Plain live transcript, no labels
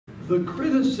the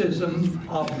criticism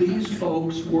of these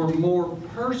folks were more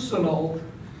personal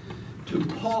to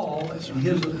Paul and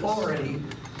his authority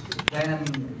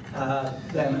than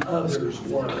others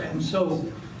were. And so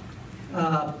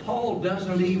Paul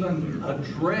doesn't even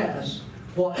address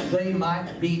what they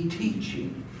might be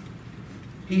teaching.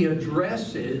 He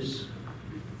addresses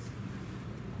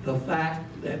the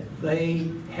fact that they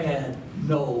had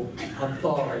no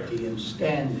authority and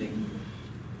standing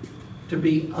to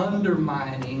be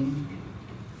undermining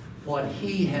what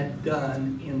he had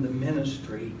done in the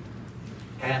ministry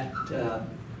at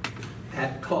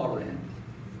Corinth.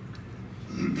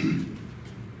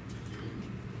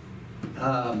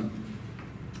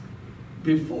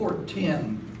 Before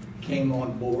Tim came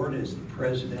on board as the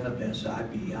president of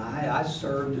SIBI, I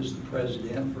served as the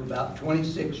president for about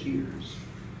 26 years.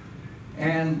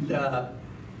 And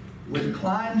with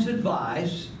Klein's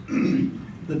advice,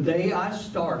 the day I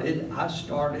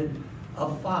started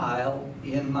a file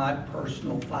in my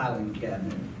personal filing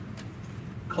cabinet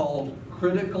called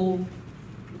Critical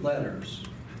Letters.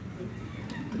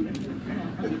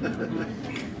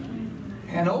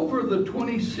 And over the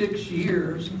 26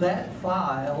 years, that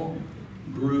file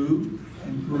grew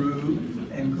and grew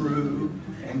and grew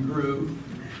and grew.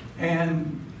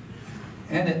 And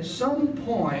at some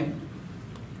point,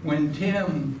 when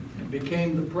Tim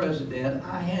became the president,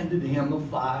 I handed him a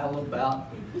file about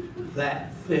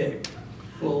that thick,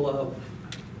 full of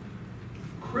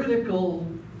critical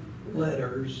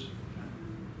letters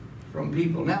from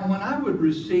people. Now, when I would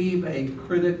receive a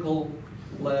critical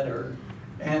letter,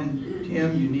 and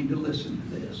Tim, you need to listen to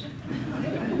this.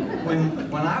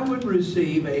 When I would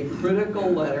receive a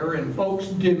critical letter and folks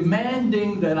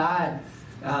demanding that I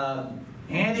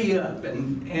ante up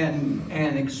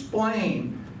and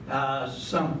explain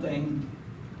something,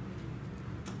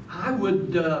 I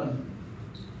would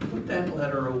put that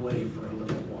letter away for a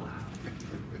little while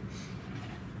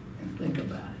and think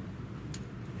about it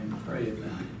and pray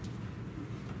about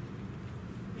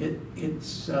it.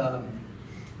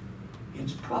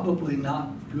 It's probably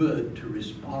not good to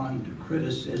respond to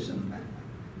criticism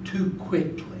too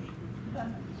quickly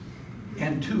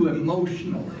and too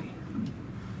emotionally.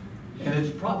 And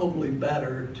it's probably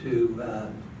better to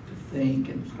think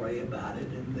and pray about it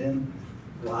and then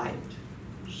write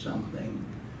something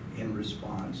in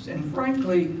response. And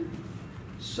frankly,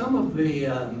 some of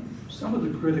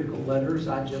the critical letters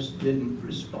I just didn't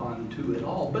respond to at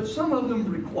all, but some of them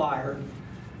required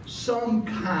some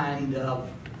kind of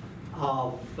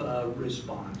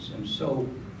response. And so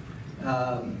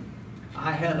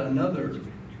I had another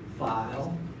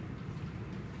file,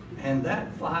 and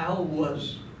that file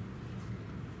was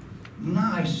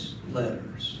nice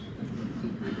letters.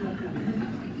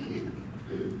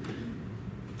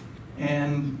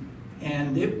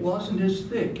 And it wasn't as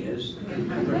thick as the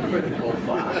critical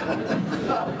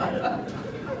file.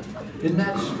 Isn't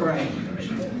that strange?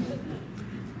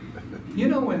 You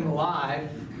know, in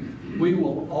life, we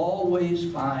will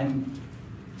always find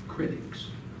critics.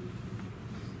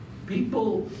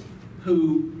 People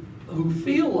who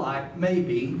feel like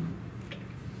maybe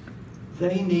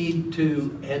they need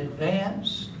to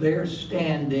advance their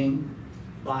standing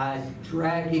by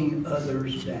dragging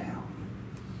others down.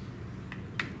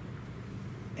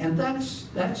 And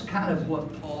that's kind of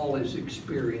what Paul is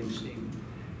experiencing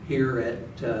here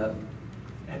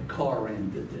at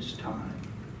Corinth at this time.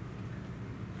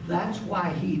 That's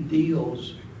why he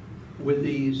deals with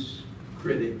these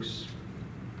critics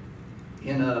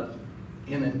in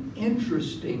an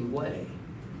interesting way.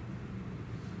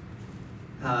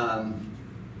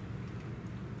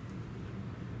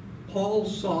 Paul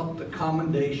sought the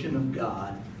commendation of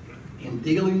God in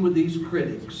dealing with these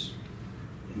critics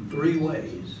in 3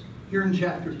 ways here in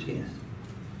chapter 10.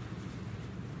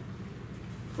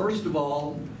 First of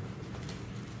all,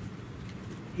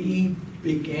 he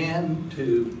began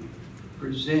to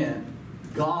present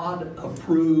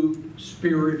God-approved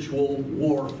spiritual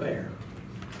warfare.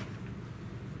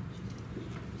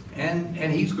 And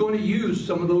he's going to use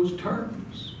some of those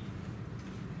terms.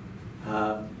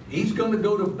 He's going to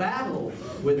go to battle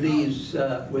with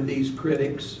these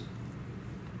critics,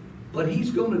 but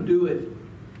he's going to do it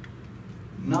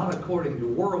not according to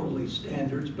worldly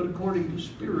standards, but according to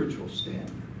spiritual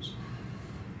standards.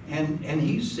 And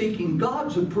he's seeking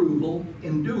God's approval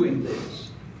in doing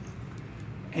this.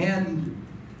 And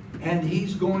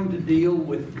he's going to deal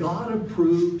with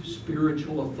God-approved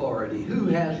spiritual authority. Who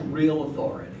has real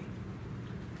authority?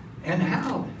 And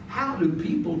how do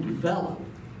people develop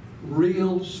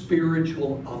real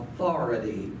spiritual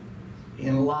authority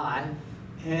in life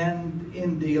and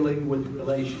in dealing with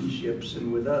relationships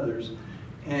and with others?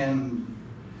 And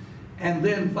And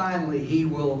then finally, he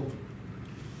will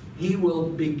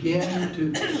begin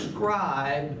to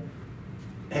describe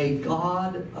a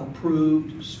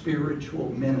God-approved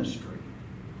spiritual ministry.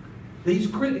 These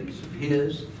critics of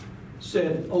his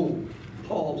said, oh,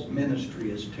 Paul's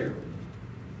ministry is terrible.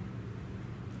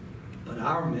 But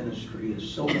our ministry is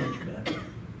so much better.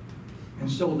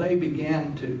 And so they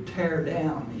began to tear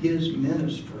down his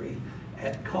ministry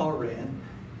at Corinth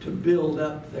to build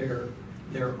up their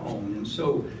own. And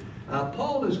so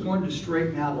Paul is going to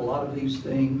straighten out a lot of these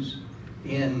things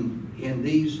in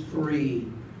these three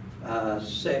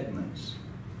segments.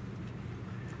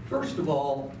 First of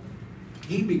all,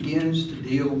 he begins to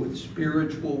deal with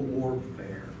spiritual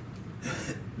warfare.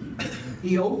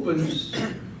 He opens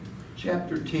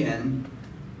chapter 10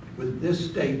 with this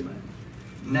statement: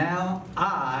 "Now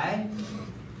I,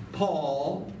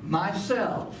 Paul,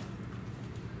 myself,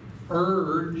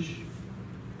 urge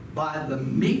by the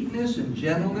meekness and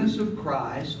gentleness of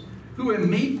Christ, who am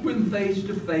meek when face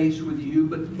to face with you,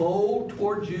 but bold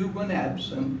towards you when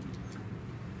absent."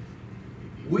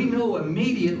 We know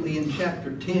immediately in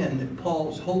chapter 10 that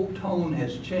Paul's whole tone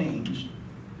has changed,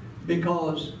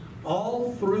 because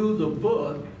all through the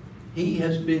book he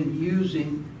has been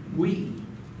using we.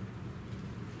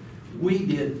 We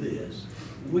did this.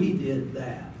 We did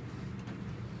that.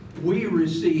 We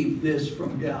received this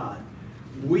from God.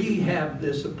 We have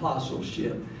this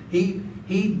apostleship. He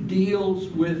deals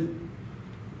with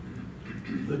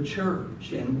the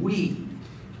church and we.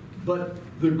 But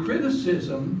the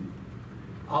criticism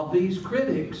of these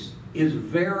critics is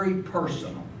very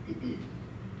personal.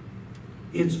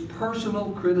 It's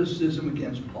personal criticism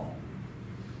against Paul.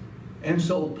 And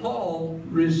so Paul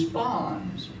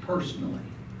responds personally.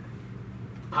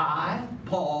 I,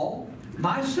 Paul,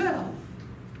 myself.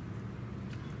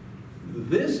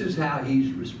 This is how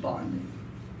he's responding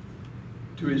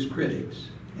to his critics.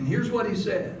 And here's what he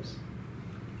says: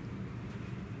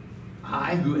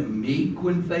 I, who am meek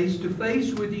when face to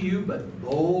face with you, but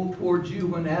bold towards you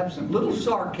when absent. Little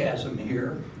sarcasm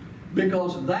here,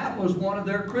 because that was one of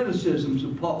their criticisms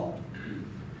of Paul.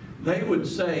 They would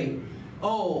say,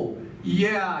 oh,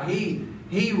 yeah,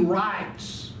 he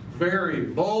writes very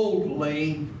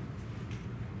boldly.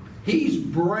 He's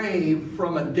brave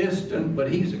from a distance,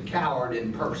 but he's a coward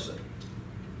in person.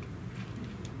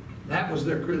 That was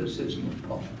their criticism of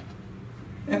Paul.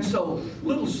 And so,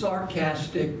 little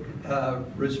sarcastic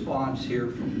response here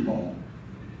from Paul.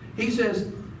 He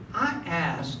says, I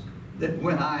ask that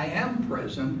when I am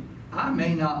present, I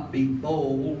may not be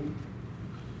bold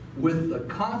with the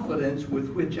confidence with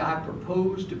which I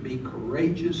propose to be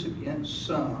courageous against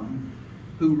some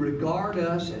who regard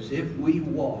us as if we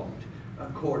walked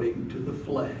according to the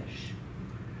flesh.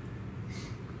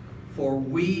 For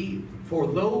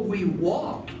though we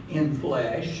walk in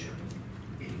flesh,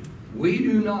 we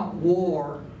do not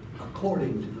war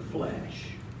according to the flesh.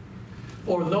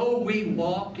 For though we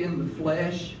walk in the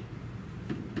flesh,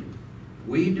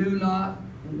 we do not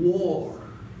war.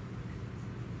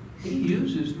 He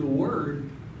uses the word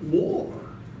war.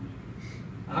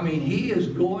 I mean, he is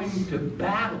going to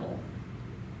battle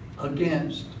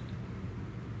against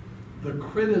the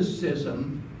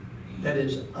criticism that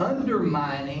is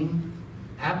undermining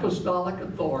apostolic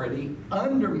authority,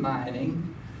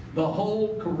 undermining the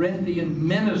whole Corinthian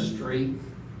ministry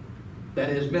that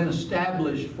has been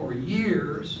established for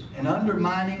years, and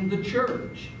undermining the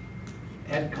church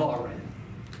at Corinth.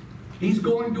 He's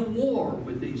going to war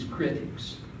with these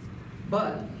critics.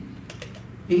 But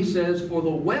he says, for the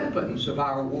weapons of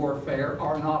our warfare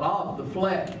are not of the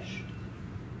flesh.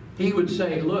 He would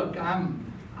say, look, I'm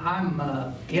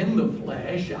in the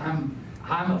flesh, I'm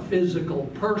a physical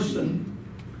person,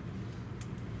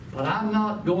 but I'm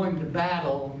not going to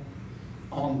battle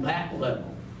on that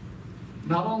level,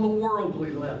 not on the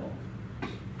worldly level.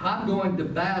 I'm going to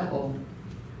battle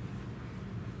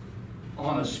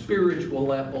on a spiritual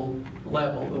level.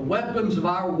 The weapons of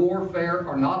our warfare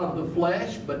are not of the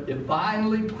flesh, but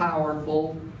divinely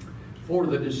powerful for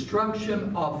the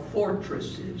destruction of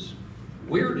fortresses.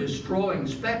 We're destroying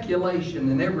speculation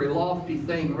and every lofty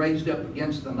thing raised up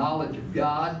against the knowledge of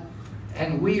God,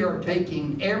 and we are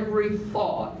taking every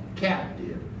thought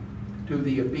captive to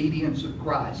the obedience of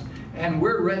Christ. And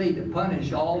we're ready to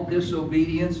punish all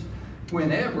disobedience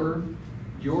whenever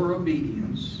your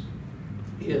obedience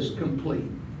is complete.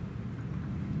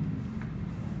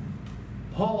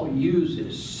 Paul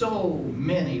uses so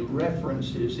many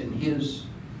references in his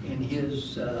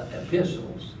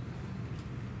epistles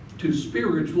to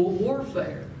spiritual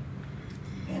warfare.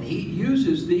 And he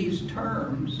uses these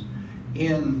terms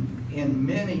in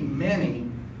many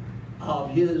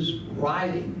of his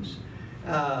writings.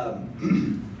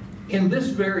 in this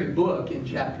very book, in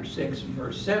chapter 6 and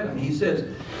verse 7, he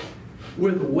says,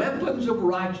 with weapons of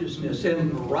righteousness in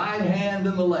the right hand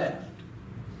and the left.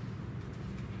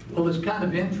 Well, it's kind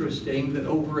of interesting that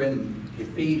over in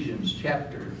Ephesians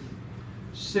chapter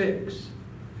 6,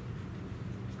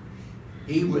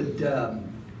 he would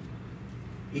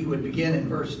begin in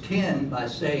verse 10 by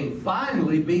saying,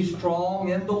 finally be strong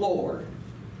in the Lord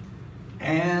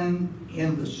and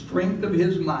in the strength of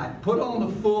his might. Put on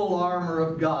the full armor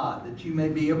of God, that you may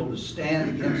be able to stand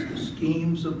against the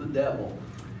schemes of the devil.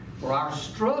 For our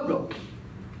struggle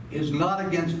is not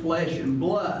against flesh and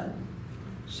blood.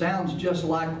 Sounds just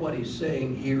like what he's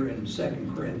saying here in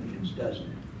 2 Corinthians, doesn't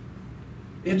it?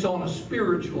 It's on a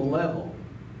spiritual level.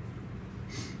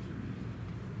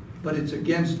 But it's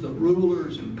against the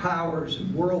rulers and powers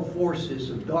and world forces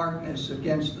of darkness,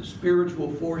 against the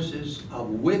spiritual forces of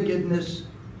wickedness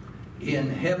in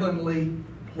heavenly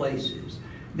places.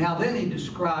 Now then he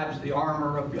describes the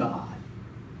armor of God.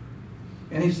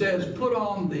 And he says, put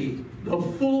on the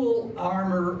full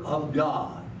armor of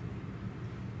God.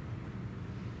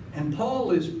 And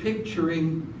Paul is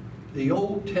picturing the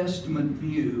Old Testament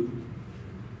view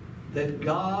that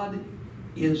God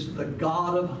is the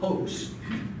God of hosts,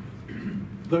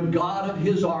 the God of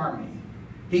his army.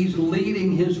 He's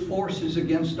leading his forces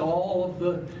against all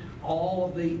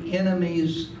of the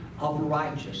enemies of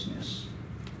righteousness.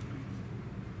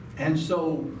 And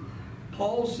so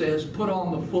Paul says, put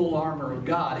on the full armor of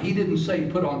God. He didn't say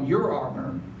put on your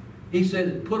armor. He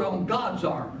said put on God's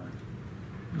armor.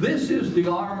 This is the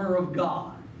armor of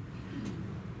God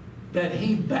that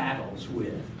he battles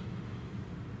with.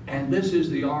 And this is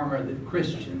the armor that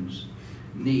Christians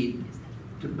need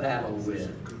to battle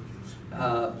with.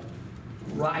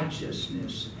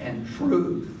 Righteousness and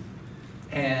truth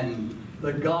and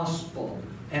the gospel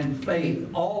and faith.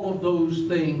 All of those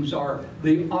things are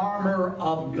the armor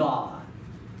of God.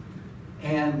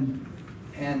 And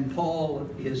Paul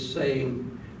is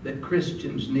saying that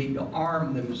Christians need to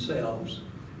arm themselves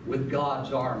with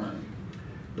God's armor.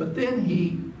 But then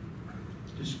he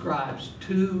describes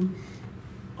two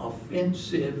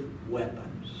offensive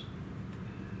weapons.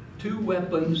 Two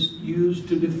weapons used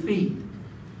to defeat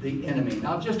the enemy.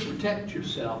 Now just protect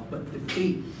yourself, but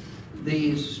defeat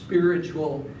these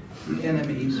spiritual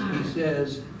enemies. He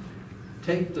says,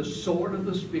 take the sword of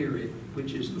the Spirit,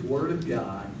 which is the Word of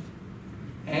God,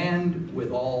 and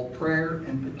with all prayer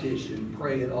and petition,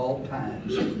 pray at all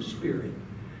times in the Spirit.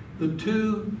 The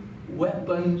two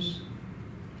weapons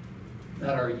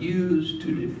that are used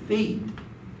to defeat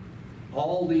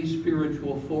all these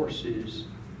spiritual forces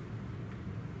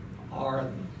are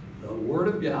the Word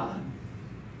of God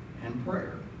and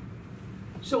prayer.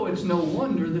 So it's no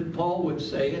wonder that Paul would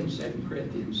say in 2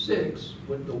 Corinthians 6,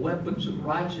 with the weapons of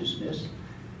righteousness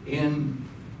in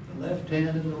the left hand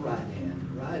and the right hand,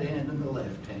 the right hand and the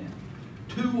left hand.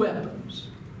 Two weapons.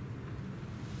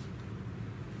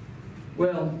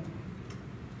 Well,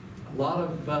 a lot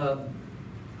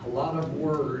of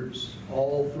words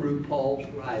all through Paul's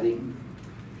writing.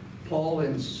 Paul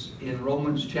in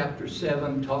Romans chapter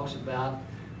 7 talks about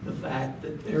the fact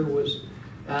that there was,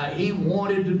 he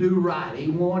wanted to do right, he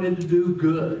wanted to do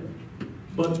good,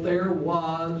 but there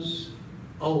was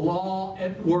a law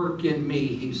at work in me,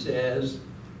 he says,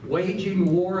 waging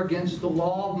war against the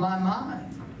law of my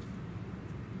mind.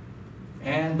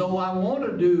 And though I want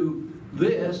to do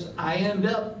this, I end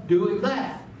up doing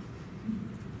that.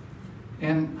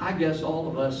 And I guess all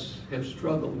of us have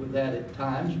struggled with that at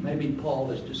times. Maybe Paul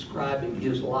is describing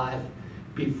his life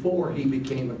before he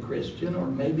became a Christian, or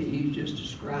maybe he's just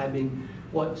describing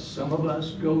what some of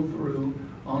us go through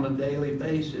on a daily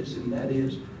basis, and that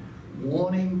is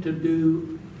wanting to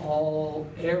do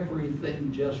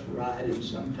everything just right, and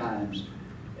sometimes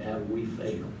we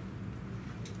fail.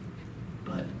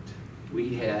 But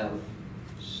we have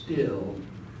still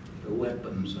the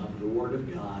weapons of the Word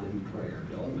of God and prayer,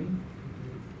 don't we?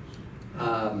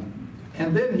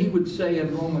 And then he would say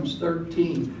in Romans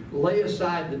 13, lay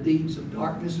aside the deeds of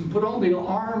darkness and put on the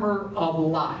armor of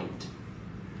light.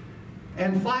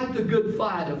 And fight the good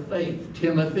fight of faith,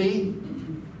 Timothy.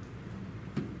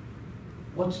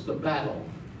 What's the battle?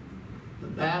 The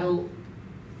battle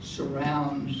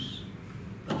surrounds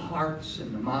the hearts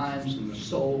and the minds and the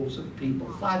souls of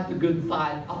people. Fight the good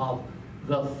fight of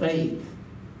the faith.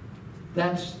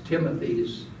 That's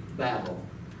Timothy's battle.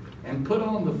 And put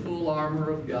on the full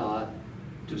armor of God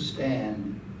to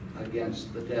stand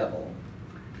against the devil.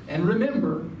 And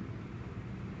remember,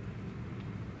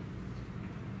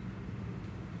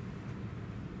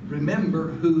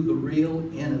 who the real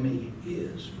enemy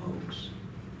is, folks.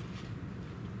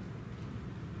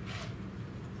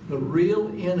 The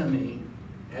real enemy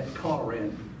at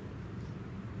Corinth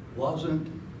wasn't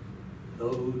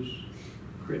those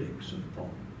critics of Paul.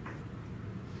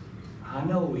 I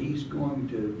know he's going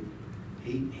to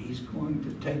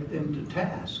take them to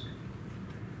task,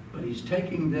 but he's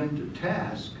taking them to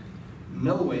task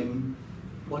knowing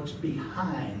what's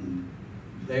behind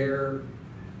their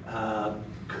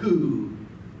coup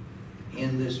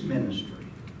in this ministry.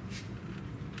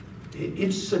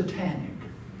 It's satanic.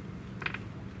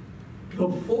 The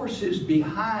forces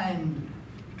behind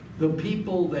the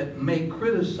people that may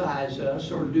criticize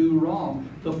us or do wrong,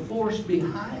 the force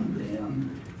behind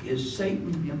them is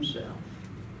Satan himself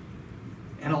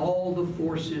and all the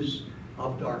forces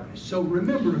of darkness. So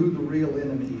remember who the real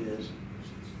enemy is,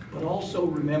 but also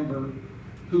remember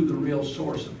who the real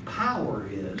source of power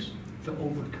is to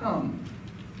overcome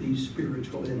these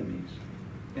spiritual enemies.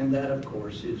 And that, of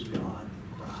course, is God,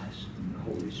 Christ, and the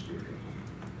Holy Spirit.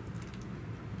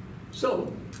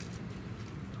 So,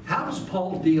 how does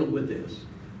Paul deal with this?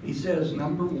 He says,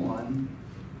 number one,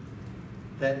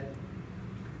 that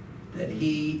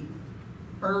he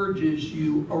urges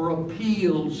you or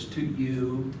appeals to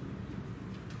you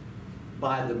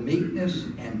by the meekness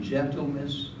and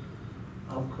gentleness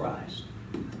of Christ.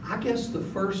 I guess the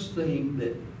first thing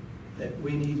that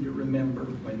we need to remember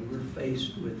when we're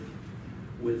faced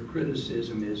with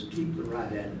criticism is keep the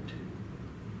right attitude.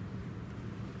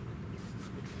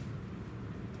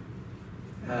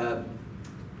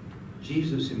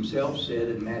 Jesus himself said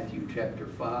in Matthew chapter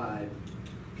 5,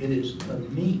 it is the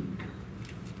meek,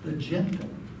 the gentle,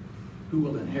 who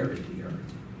will inherit the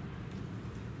earth.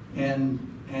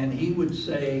 And he would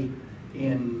say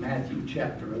in Matthew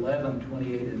chapter 11,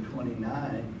 28 and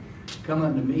 29, come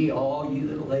unto me, all you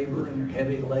that labor and are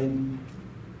heavy laden,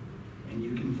 and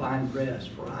you can find rest,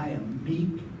 for I am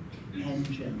meek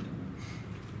and gentle.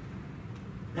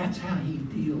 That's how he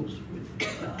deals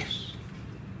with us,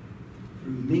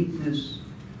 through meekness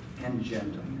and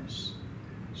gentleness.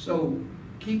 So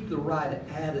keep the right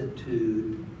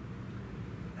attitude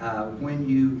when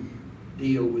you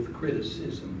deal with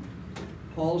criticism.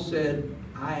 Paul said,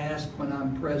 I ask when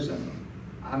I'm present,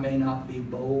 I may not be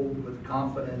bold with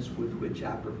confidence with which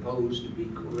I propose to be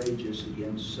courageous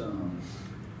against some.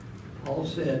 Paul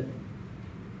said,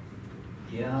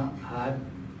 yeah,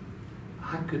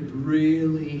 I could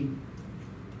really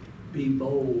be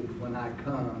bold when I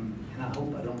come, and I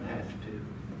hope I don't have to,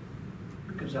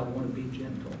 because I want to be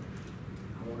gentle,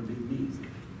 I want to be meek,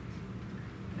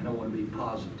 and I want to be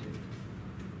positive.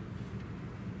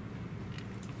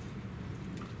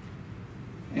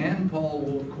 And Paul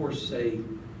will, of course, say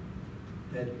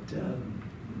that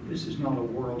this is not a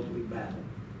worldly battle.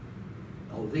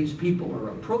 Oh, these people are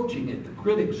approaching it, the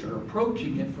critics are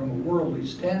approaching it from a worldly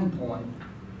standpoint,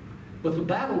 but the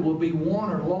battle will be won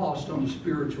or lost on a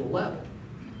spiritual level.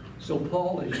 So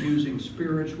Paul is using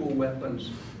spiritual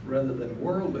weapons rather than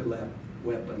worldly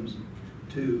weapons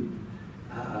to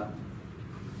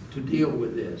deal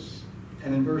with this.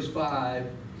 And in verse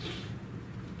 5,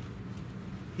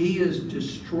 he is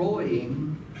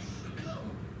destroying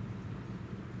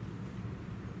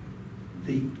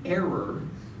the error,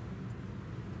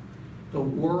 the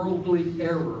worldly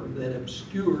error that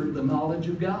obscured the knowledge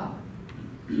of God.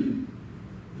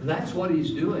 That's what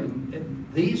he's doing. And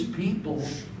these people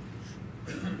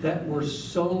that were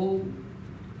so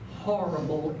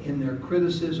horrible in their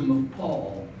criticism of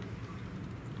Paul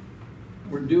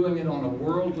were doing it on a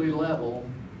worldly level,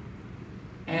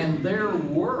 and their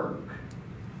work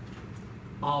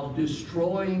of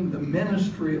destroying the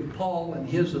ministry of Paul and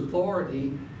his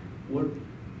authority,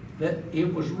 that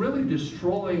it was really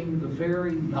destroying the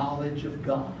very knowledge of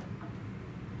God.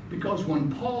 Because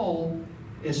when Paul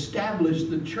established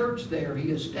the church there,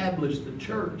 he established the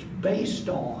church based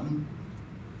on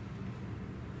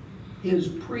his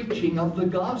preaching of the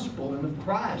gospel and of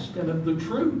Christ and of the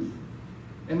truth.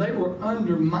 And they were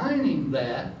undermining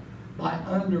that by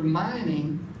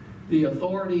undermining the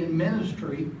authority and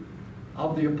ministry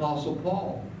of the Apostle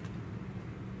Paul.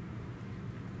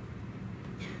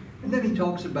 And then he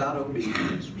talks about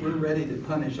obedience. We're ready to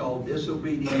punish all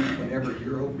disobedience whenever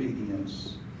your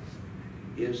obedience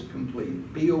is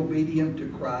complete. Be obedient to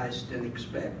Christ and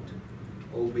expect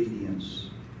obedience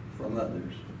from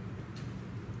others.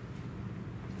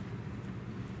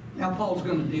 Now Paul's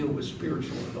going to deal with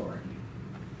spiritual authority.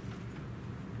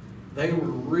 They were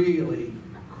really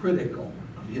critical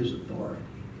of his authority.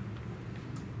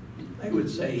 They would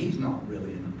say he's not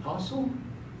really an apostle,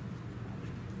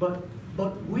 but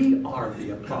we are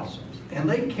the apostles. And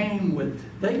they came with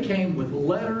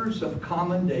letters of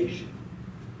commendation,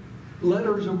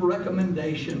 letters of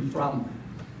recommendation from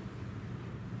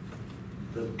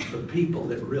the people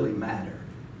that really matter.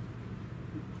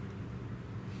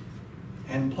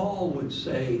 And Paul would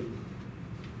say,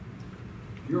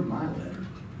 you're my letter.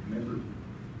 Remember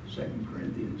 2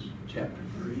 Corinthians chapter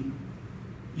 3?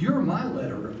 You're my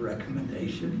letter of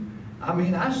recommendation. I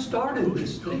mean, I started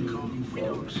this thing with you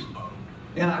folks.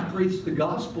 And I preached the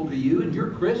gospel to you, and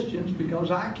you're Christians because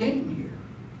I came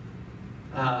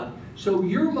here. So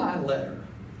you're my letter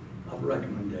of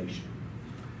recommendation.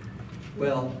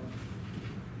 Well,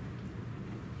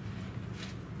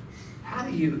 how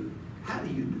do you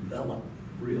develop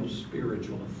real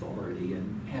spiritual authority,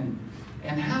 and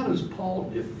how does Paul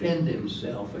defend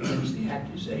himself against the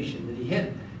accusation that he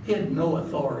had no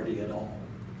authority at all?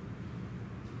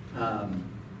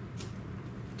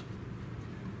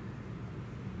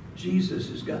 Jesus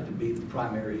has got to be the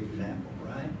primary example,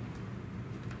 right?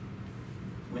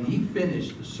 When he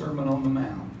finished the Sermon on the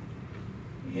Mount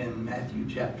in Matthew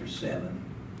chapter 7,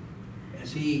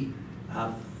 as he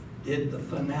did the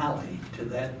finale to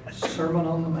that Sermon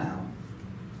on the Mount,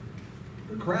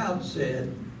 the crowd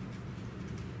said,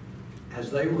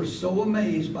 as they were so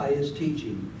amazed by his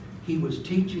teaching, he was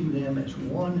teaching them as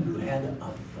one who had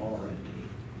authority,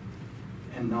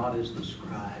 and not as the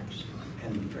scribes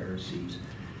and the Pharisees.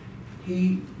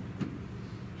 He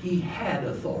had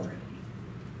authority.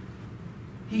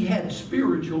 He had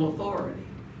spiritual authority.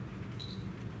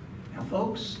 Now,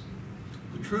 folks,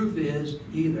 the truth is,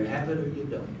 you either have it or you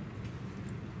don't.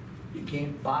 You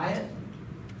can't buy it.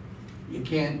 You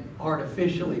can't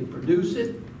artificially produce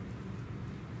it.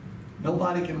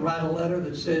 Nobody can write a letter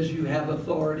that says you have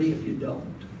authority if you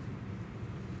don't.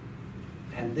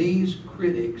 And these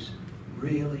critics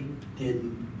really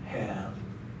didn't have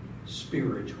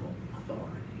spiritual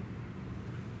authority.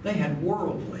 They had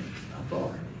worldly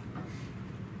authority.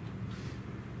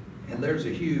 And there's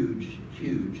a huge,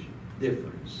 huge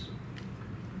difference.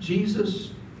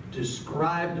 Jesus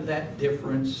described that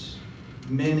difference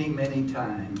many, many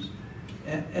times,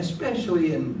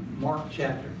 especially in Mark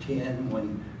chapter 10,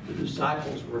 when the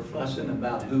disciples were fussing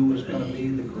about who was going to be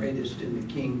the greatest in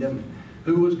the kingdom,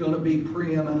 who was going to be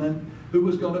preeminent, who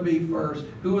was going to be first,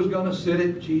 who was going to sit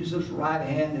at Jesus' right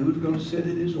hand, who was going to sit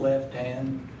at his left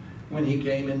hand when he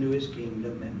came into his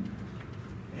kingdom.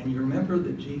 And you remember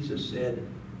that Jesus said,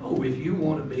 oh, if you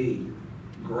want to be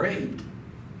great,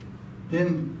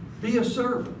 then be a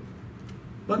servant.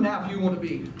 But now if you want to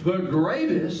be the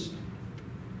greatest,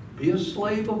 be a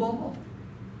slave of all.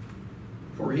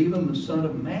 For even the Son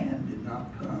of Man did not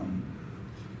come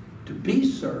to be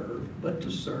served, but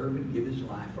to serve and give his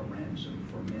life a ransom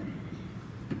for many.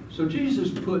 So Jesus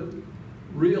put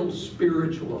real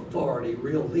spiritual authority,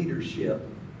 real leadership,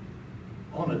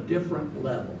 on a different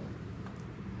level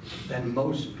than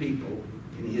most people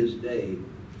in his day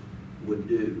would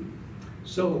do.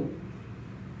 So,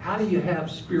 how do you have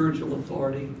spiritual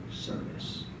authority?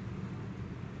 Service.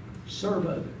 Serve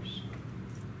others.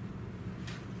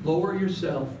 Lower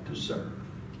yourself to serve.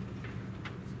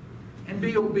 And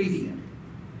be obedient.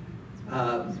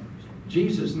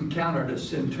 Jesus encountered a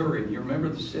centurion. You remember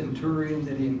the centurion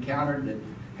that he encountered that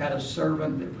had a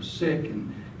servant that was sick,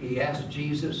 and he asked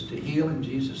Jesus to heal him.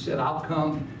 Jesus said, I'll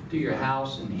come to your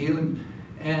house and heal him.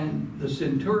 And the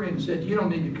centurion said, you don't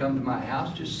need to come to my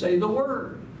house, just say the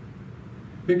word.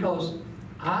 Because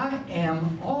I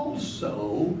am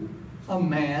also a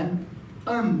man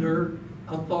under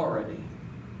authority.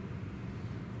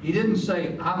 He didn't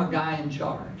say, I'm a guy in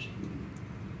charge.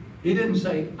 He didn't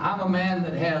say, I'm a man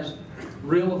that has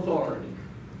real authority.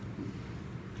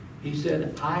 He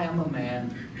said, I am a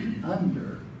man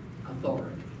under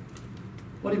authority.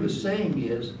 What he was saying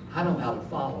is, I know how to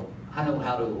follow, I know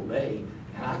how to obey,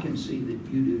 and I can see that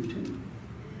you do too.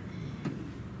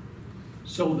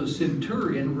 So the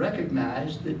centurion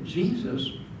recognized that Jesus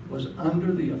was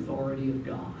under the authority of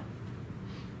God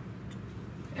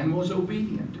and was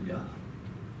obedient to God.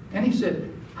 And he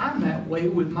said, I'm that way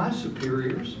with my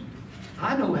superiors.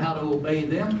 I know how to obey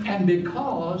them, and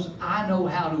because I know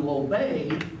how to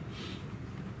obey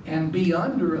and be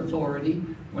under authority,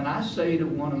 when I say to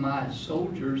one of my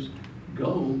soldiers,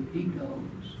 go, he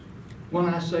goes. When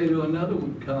I say to another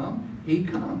one, come, he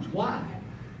comes. Why?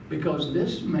 Because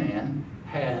this man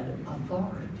had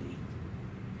authority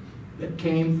that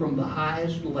came from the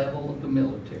highest level of the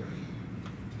military.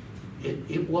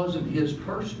 It wasn't his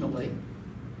personally.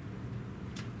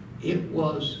 It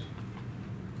was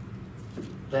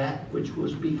that which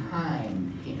was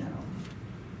behind him.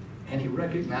 And he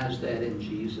recognized that in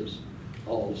Jesus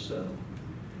also.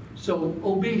 So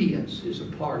obedience is a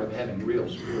part of having real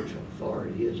spiritual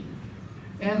authority, isn't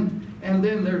it? And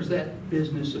then there's that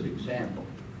business of example.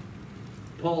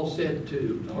 Paul said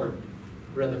to, or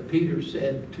rather Peter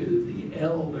said to the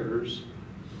elders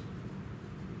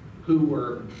who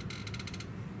were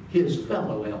his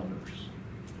fellow elders.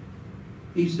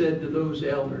 He said to those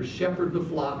elders, shepherd the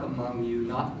flock among you,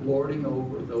 not lording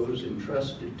over those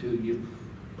entrusted to you,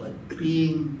 but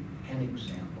being an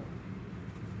example.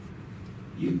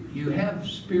 You have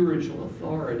spiritual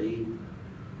authority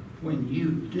when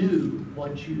you do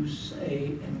what you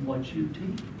say and what you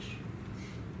teach.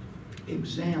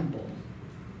 Example.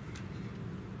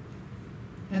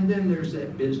 And then there's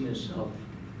that business of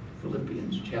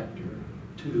Philippians chapter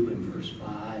 2 and verse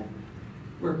 5,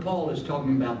 where Paul is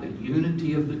talking about the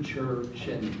unity of the church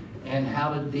and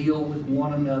how to deal with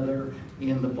one another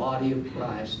in the body of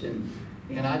Christ. And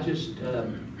I just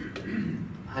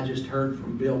heard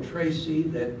from Bill Tracy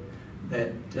that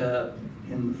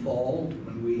in the fall,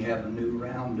 when we have a new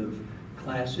round of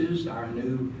classes, our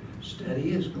new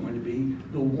study is going to be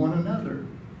the one another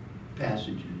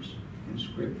passages in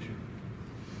Scripture.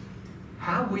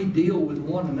 How we deal with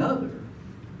one another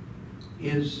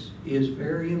is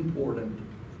very important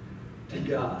to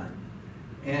God.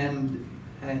 And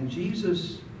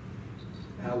Jesus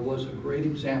was a great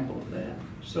example of that.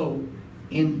 So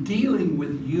in dealing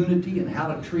with unity and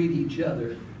how to treat each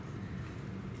other,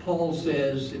 Paul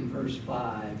says in verse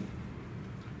 5,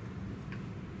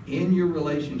 in your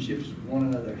relationships with one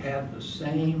another, have the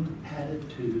same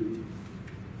attitude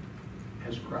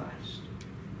as Christ.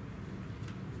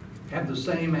 Have the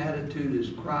same attitude as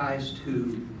Christ,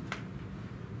 who,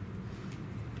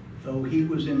 though he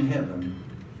was in heaven,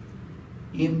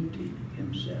 emptied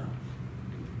himself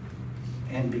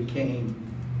and became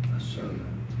a servant,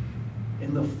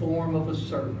 in the form of a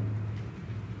servant,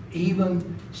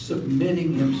 even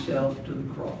submitting himself to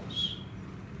the cross.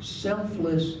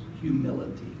 Selfless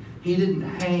humility. He didn't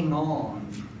hang on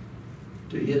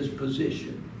to his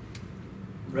position.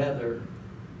 Rather,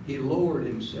 he lowered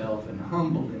himself and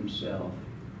humbled himself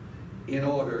in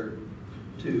order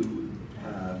to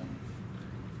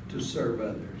serve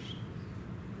others.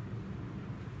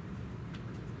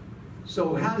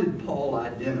 So how did Paul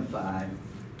identify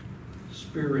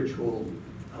spiritual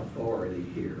authority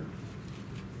here?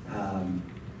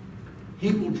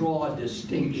 He will draw a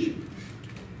distinction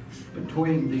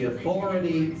between the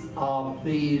authority of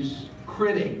these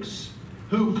critics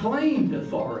who claimed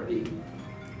authority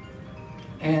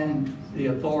and the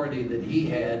authority that he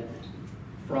had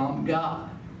from God.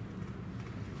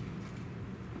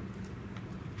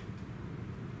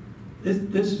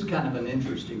 This is kind of an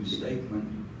interesting statement.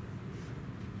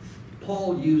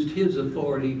 Paul used his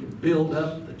authority to build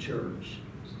up the church.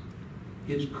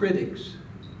 His critics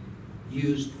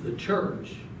used the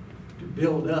church to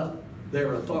build up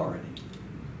their authority.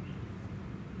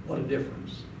 What a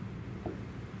difference.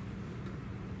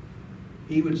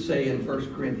 He would say in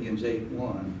 1 Corinthians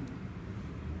 8:1,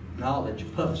 knowledge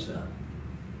puffs up,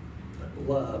 but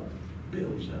love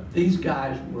builds up. These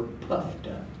guys were puffed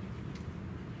up,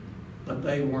 but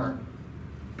they weren't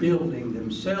building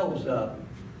themselves up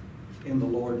in the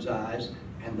Lord's eyes,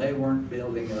 and they weren't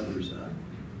building others up.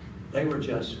 They were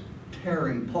just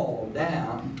tearing Paul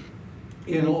down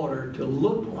in order to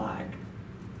look like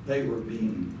they were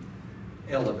being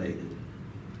elevated.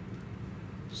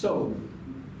 So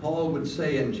Paul would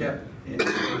say in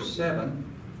verse 7,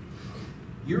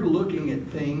 you're looking at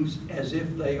things as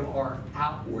if they are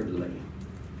outwardly.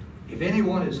 If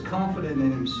anyone is confident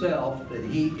in himself that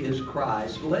he is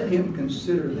Christ, let him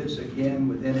consider this again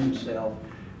within himself,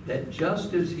 that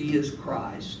just as he is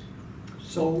Christ,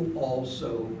 so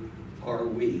also are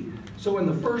we. So in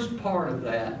the first part of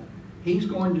that, he's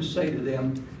going to say to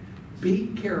them, be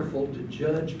careful to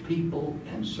judge people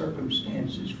and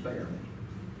circumstances fairly,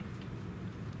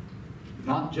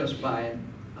 not just by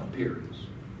appearance.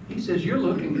 He says you're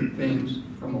looking at things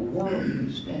from a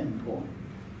worldly standpoint.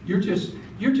 You're just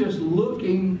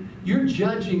looking, you're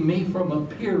judging me from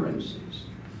appearances.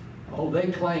 Oh,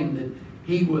 they claim that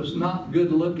he was not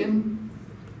good looking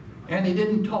and he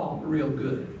didn't talk real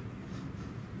good.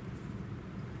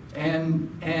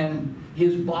 And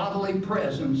his bodily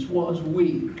presence was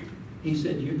weak. He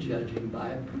said, you're judging by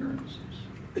appearances,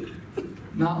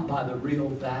 not by the real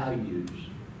values.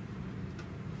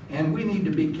 And we need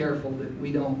to be careful that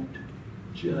we don't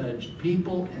judge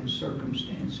people and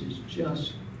circumstances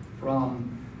just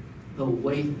from the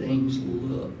way things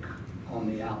look on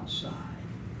the outside.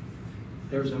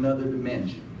 There's another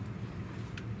dimension.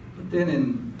 But then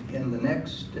in the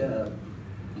next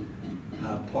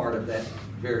part of that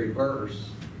very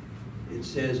verse, it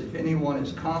says, if anyone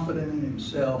is confident in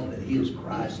himself that he is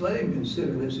Christ, let him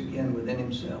consider this again within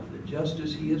himself, that just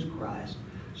as he is Christ,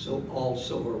 so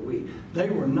also are we. They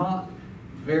were not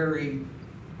very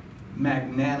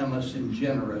magnanimous and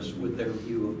generous with their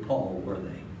view of Paul, were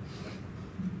they?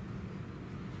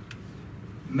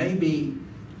 maybe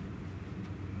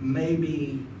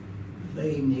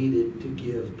they needed to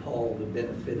give Paul the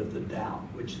benefit of the doubt,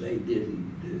 which they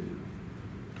didn't do.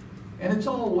 And it's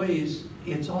always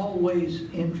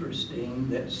interesting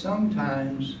that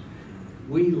sometimes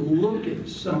we look at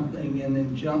something and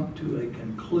then jump to a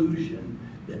conclusion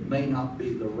that may not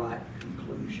be the right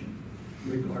conclusion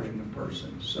regarding a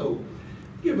person. So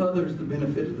give others the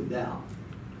benefit of the doubt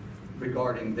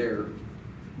regarding their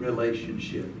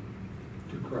relationship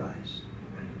to Christ.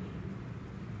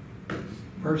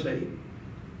 Verse 8.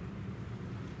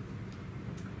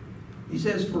 He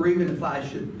says, "For even if I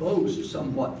should boast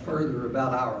somewhat further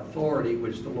about our authority,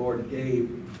 which the Lord gave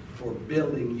for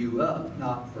building you up,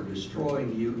 not for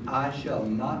destroying you, I shall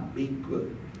not be put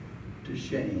to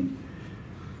shame."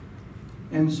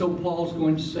 And so Paul's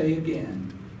going to say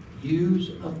again,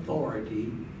 use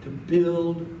authority to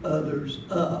build others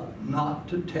up, not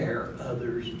to tear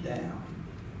others down.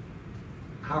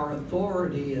 Our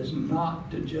authority is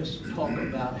not to just talk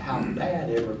about how bad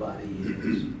everybody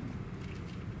is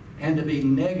and to be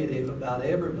negative about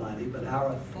everybody, but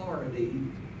our authority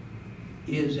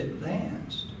is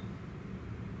advanced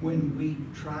when we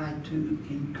try to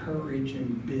encourage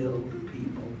and build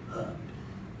people up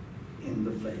in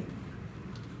the faith.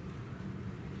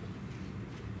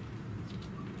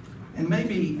 And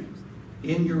maybe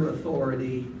in your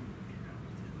authority,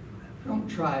 don't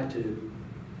try to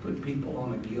put people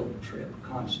on a guilt trip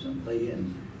constantly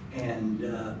and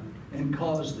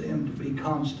cause them to be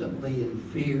constantly in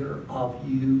fear of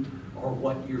you or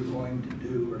what you're going to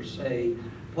do or say.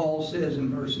 Paul says in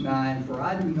verse 9, "For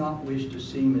I do not wish to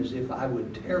seem as if I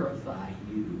would terrify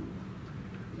you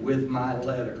with my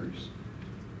letters.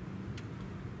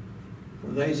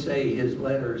 For they say his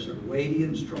letters are weighty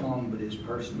and strong, but his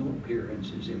personal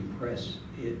appearance is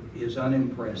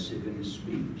unimpressive, and his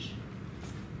speech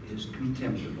is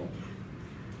contemptible."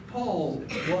 Paul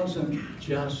wasn't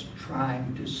just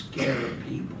trying to scare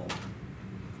people.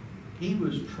 He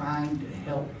was trying to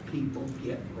help people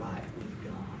get right with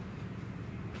God.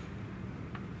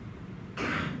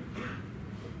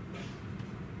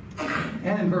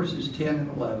 And in verses 10 and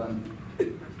 11,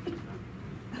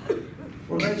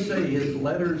 "For they say his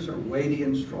letters are weighty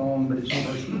and strong, but his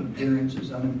personal appearance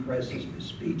is unimpressive, his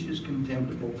speech is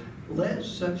contemptible. Let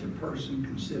such a person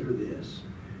consider this,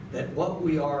 that what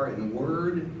we are in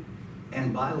word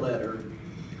and by letter,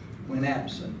 when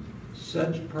absent,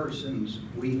 such persons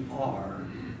we are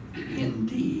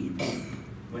indeed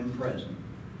when present."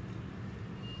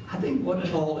 I think what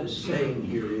Paul is saying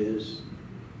here is,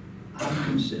 I'm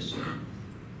consistent.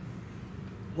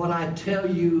 What I tell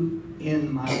you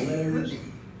in my letters,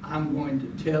 I'm going to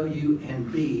tell you and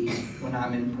be when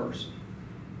I'm in person.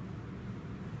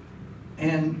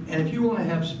 And if you want to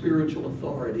have spiritual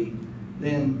authority,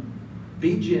 then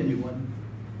be genuine,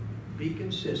 be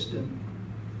consistent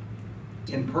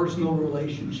in personal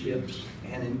relationships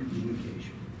and in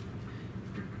communication.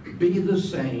 Be the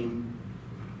same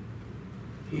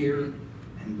here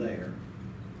and there.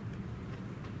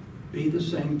 Be the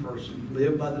same person,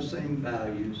 live by the same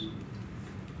values,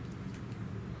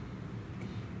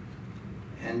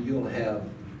 and you'll have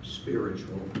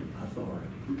spiritual authority.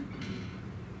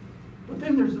 But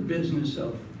then there's the business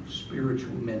of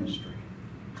spiritual ministry.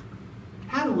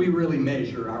 How do we really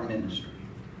measure our ministry?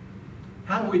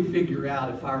 How do we figure out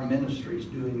if our ministry is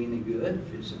doing any good,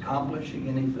 if it's accomplishing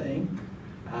anything?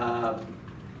 A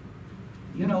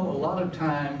lot of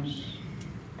times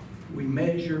we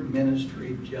measure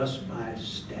ministry just by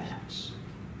stats,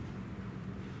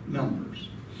 numbers.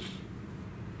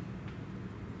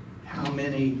 How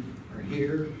many are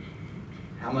here?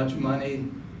 How much money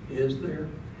is there?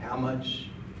 How much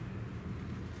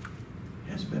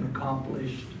has been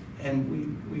accomplished? And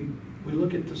we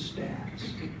look at the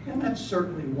stats. And that's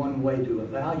certainly one way to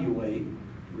evaluate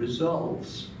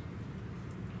results.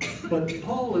 But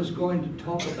Paul is going to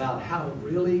talk about how to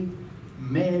really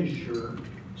measure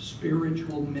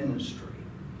spiritual ministry.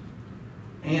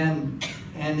 And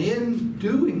in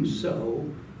doing so,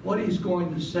 what he's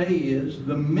going to say is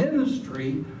the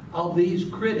ministry of these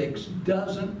critics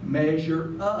doesn't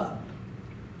measure up.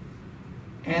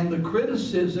 And the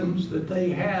criticisms that they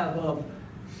have of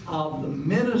the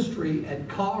ministry at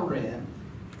Corinth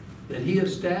that he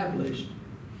established,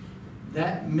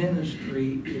 that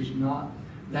ministry is not,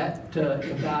 that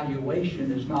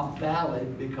evaluation is not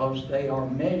valid because they are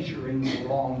measuring the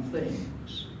wrong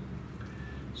things.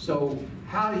 So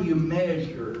how do you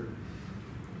measure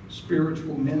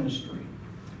spiritual ministry?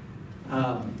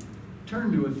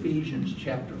 Turn to Ephesians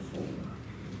chapter 4.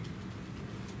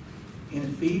 In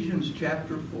Ephesians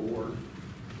chapter 4,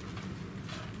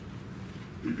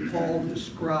 Paul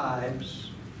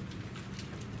describes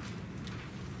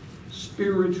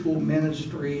spiritual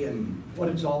ministry and what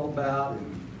it's all about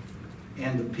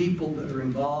and the people that are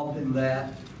involved in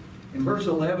that. In verse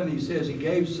 11, he says he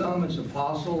gave some as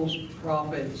apostles,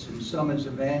 prophets, and some as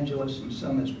evangelists, and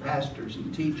some as pastors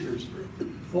and teachers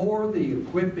for the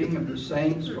equipping of the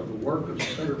saints for the work of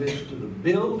service to the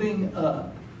building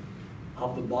up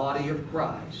of the body of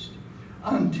Christ,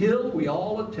 until we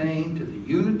all attain to the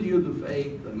unity of the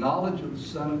faith, the knowledge of the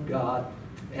Son of God,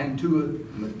 and to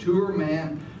a mature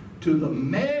man, to the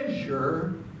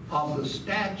measure of the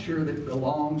stature that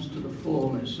belongs to the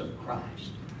fullness of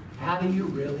Christ. How do you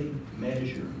really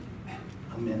measure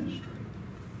a ministry?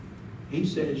 He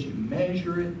says you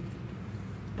measure it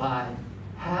by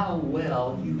how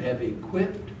well you have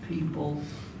equipped people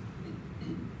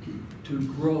to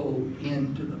grow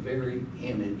into the very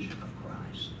image of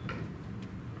Christ.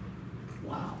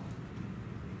 Wow.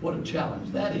 What a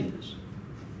challenge that is.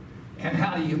 And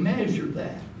how do you measure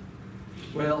that?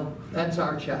 Well, that's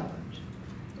our challenge.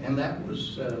 And that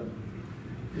was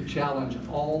the challenge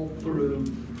all through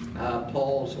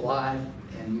Paul's life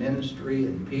and ministry,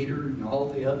 and Peter and all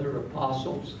the other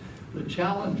apostles. The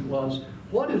challenge was,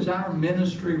 what is our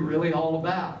ministry really all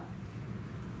about?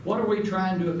 What are we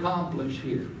trying to accomplish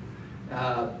here?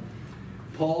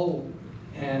 Paul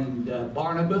and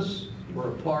Barnabas were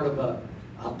a part of a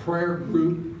prayer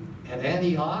group at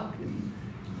Antioch, and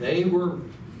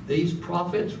these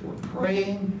prophets were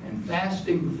praying and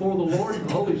fasting before the Lord, and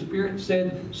the Holy Spirit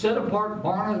said, set apart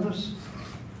Barnabas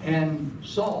and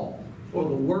Saul for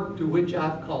the work to which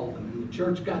I've called them. And the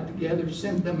church got together,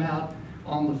 sent them out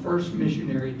on the first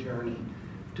missionary journey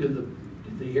to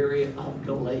the area of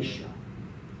Galatia.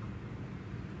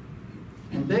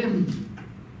 And then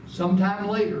sometime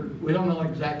later, we don't know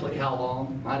exactly how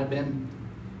long, might have been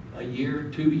a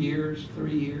year, 2 years,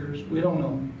 3 years, we don't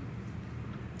know.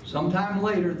 Sometime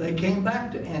later, they came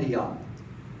back to Antioch,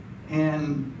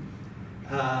 and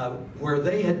where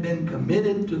they had been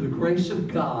committed to the grace of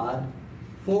God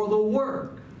for the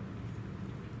work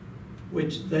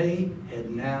which they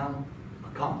had now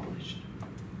accomplished.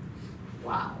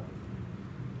 Wow.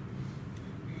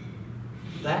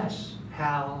 That's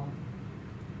how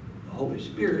the Holy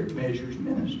Spirit measures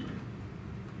ministry.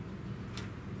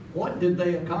 What did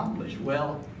they accomplish?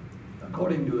 Well,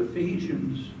 according to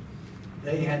Ephesians,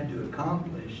 they had to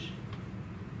accomplish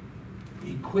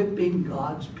equipping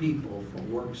God's people for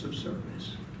works of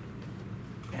service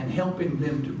and helping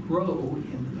them to grow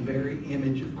into the very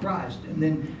image of Christ. And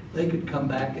then they could come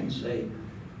back and say,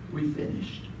 we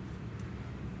finished.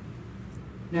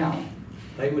 Now,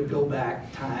 they would go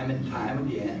back time and time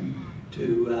again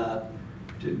to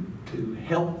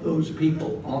help those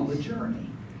people on the journey.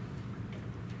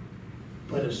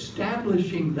 But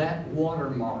establishing that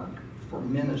watermark for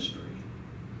ministry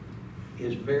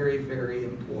is very, very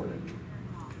important.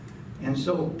 And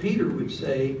so Peter would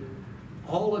say,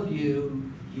 all of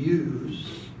you use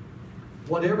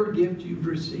whatever gift you've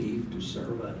received to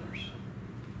serve others.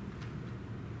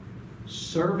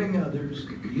 Serving others,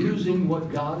 using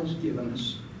what God has given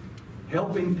us,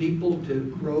 helping people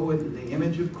to grow into the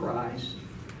image of Christ.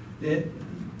 The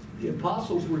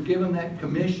apostles were given that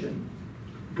commission.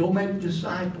 Go make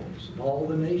disciples of all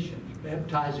the nations,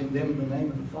 baptizing them in the name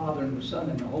of the Father and the Son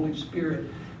and the Holy Spirit.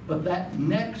 But that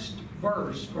next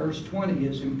verse, verse 20,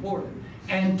 is important.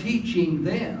 And teaching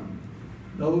them,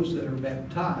 those that are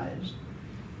baptized,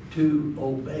 to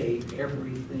obey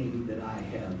everything that I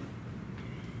have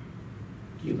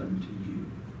given to you.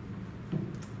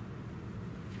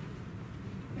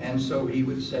 And so he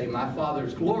would say, my Father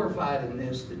is glorified in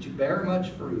this, that you bear much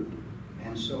fruit,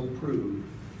 and so prove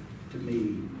to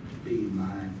me to be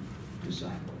my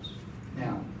disciples.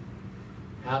 Now,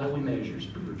 how do we measure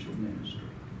spiritual ministry?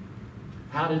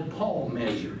 How did Paul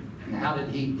measure it? And how did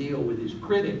he deal with his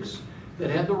critics that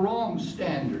had the wrong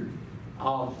standard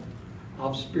of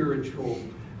spiritual,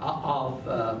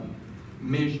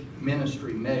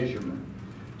 ministry measurement?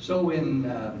 So in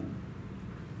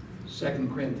 2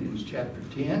 Corinthians chapter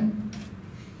 10,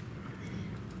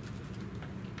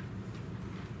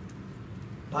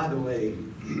 by the way,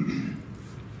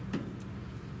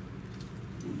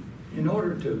 in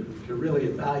order to really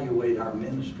evaluate our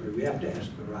ministry, we have to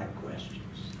ask the right questions.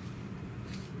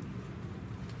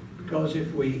 Because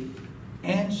if we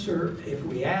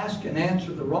ask and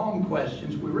answer the wrong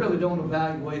questions, we really don't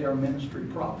evaluate our ministry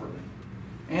properly.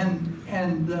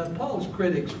 And Paul's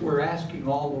critics were asking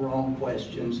all the wrong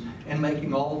questions and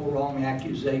making all the wrong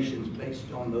accusations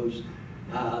based on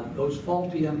those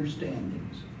faulty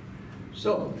understandings.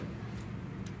 So,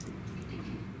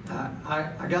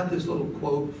 I got this little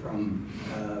quote from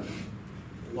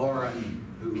Lauren,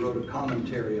 who wrote a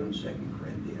commentary on 2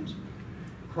 Corinthians.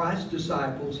 Christ's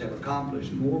disciples have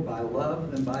accomplished more by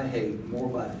love than by hate, more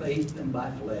by faith than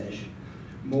by flesh,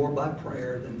 more by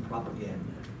prayer than propaganda.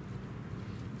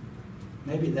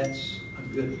 Maybe that's a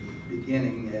good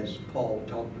beginning, as Paul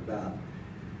talked about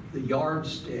the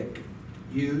yardstick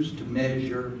used to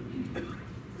measure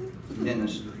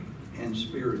ministry and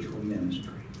spiritual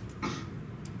ministry.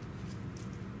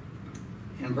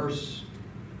 In verse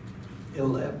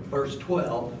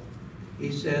 12,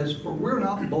 he says, "For we're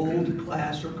not bold to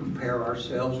class or compare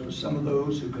ourselves with some of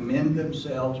those who commend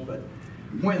themselves, but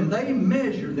when they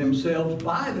measure themselves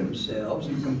by themselves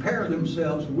and compare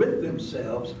themselves with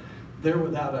themselves, they're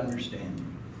without understanding."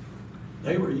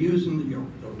 They were using the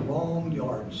wrong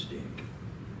yardstick.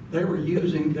 They were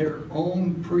using their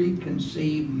own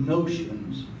preconceived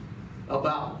notions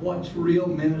about what's real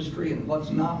ministry and what's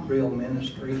not real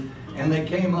ministry, and they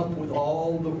came up with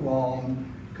all the wrong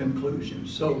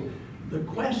conclusions. So the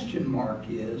question mark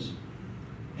is,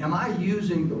 am I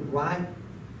using the right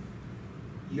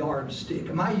yardstick?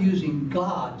 Am I using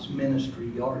God's ministry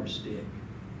yardstick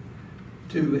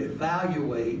to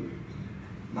evaluate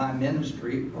my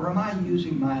ministry, or am I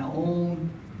using my own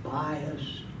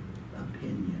biased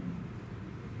opinion,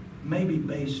 maybe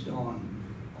based on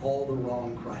all the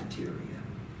wrong criteria?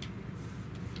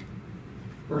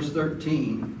 Verse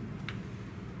 13,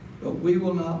 "But we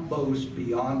will not boast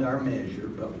beyond our measure,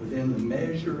 but within the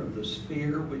measure of the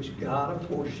sphere which God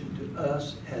apportioned to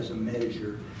us as a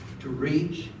measure, to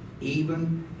reach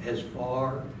even as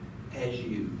far as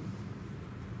you."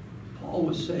 Paul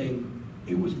was saying,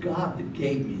 it was God that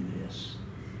gave me this.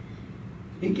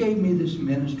 He gave me this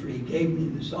ministry. He gave me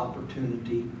this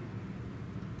opportunity.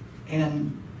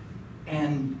 And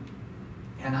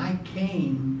I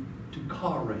came to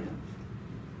Corinth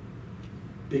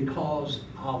because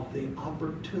of the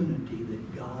opportunity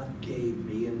that God gave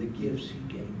me and the gifts He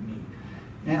gave me.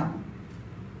 Now,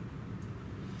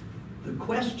 the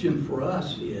question for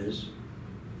us is,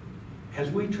 as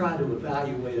we try to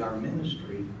evaluate our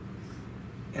ministry,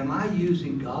 am I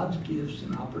using God's gifts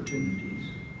and opportunities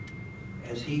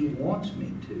as He wants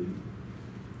me to?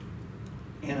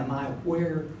 And am I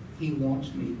where He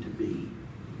wants me to be?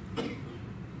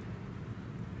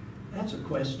 That's a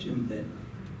question that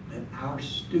our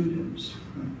students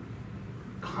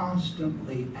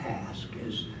constantly ask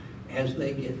as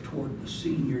they get toward the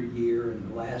senior year and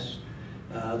the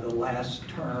last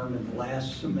term and the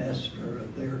last semester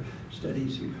of their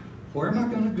studies. Where am I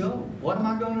going to go? What am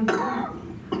I going to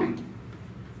do?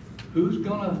 Who's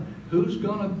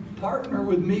going to partner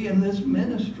with me in this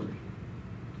ministry?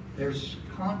 They're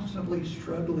constantly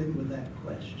struggling with that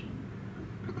question.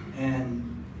 And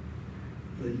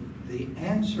the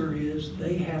answer is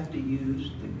they have to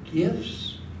use the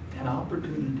gifts and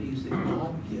opportunities that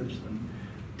God gives them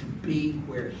to be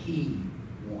where He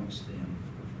wants them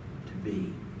to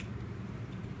be.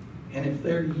 And if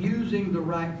they're using the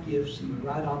right gifts and the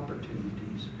right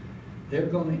opportunities, they're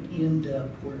going to end up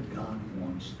where God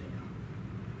wants them.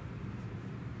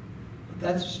 But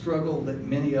that's a struggle that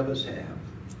many of us have.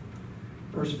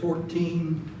 Verse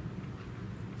 14,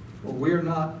 "For we're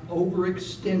not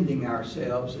overextending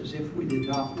ourselves as if we did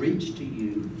not reach to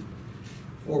you,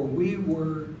 for we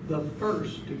were the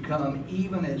first to come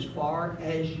even as far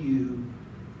as you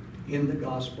in the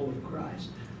gospel of Christ."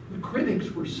 The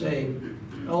critics were saying,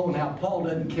 "Oh, now Paul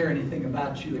doesn't care anything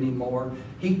about you anymore.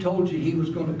 He told you he was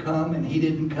going to come and he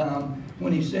didn't come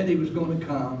when he said he was going to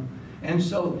come. And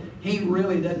so he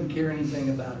really doesn't care anything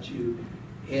about you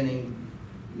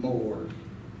anymore."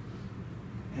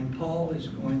 And Paul is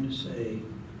going to say,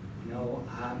 "No,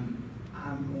 I'm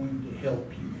going to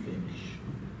help you finish."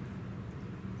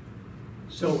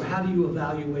 So how do you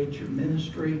evaluate your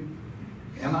ministry?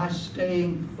 Am I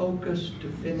staying focused to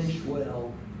finish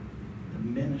well the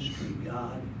ministry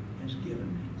God has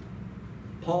given me?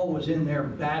 Paul was in there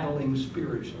battling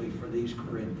spiritually for these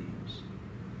Corinthians.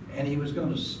 And he was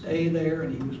going to stay there,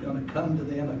 and he was going to come to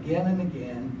them again and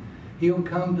again. He'll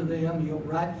come to them. He'll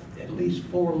write at least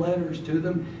 4 letters to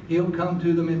them. He'll come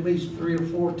to them at least 3 or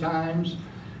 4 times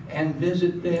and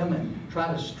visit them and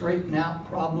try to straighten out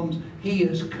problems. He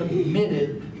is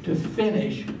committed to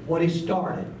finish what he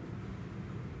started.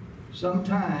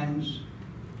 Sometimes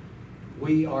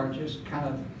we are just kind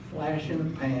of flash in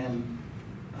the pan,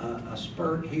 a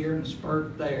spurt here and a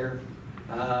spurt there.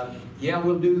 Yeah,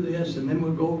 we'll do this, and then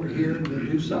we'll go over here and we'll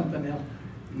do something else.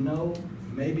 No,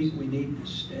 maybe we need to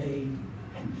stay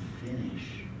and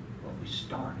finish what we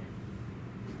started.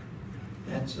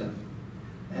 That's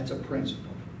a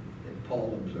principle that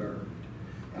Paul observed.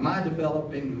 Am I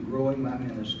developing and growing my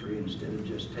ministry instead of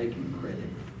just taking credit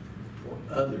for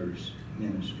others'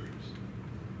 ministries?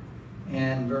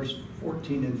 And verse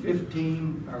 14 and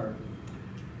 15 are,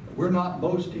 we're not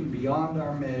boasting beyond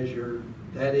our measure,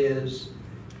 that is,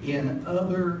 in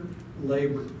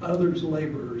others'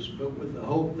 laborers, but with the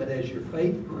hope that as your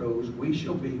faith grows, we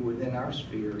shall be within our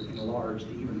sphere enlarged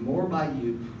even more by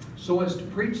you, so as to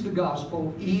preach the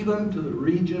gospel even to the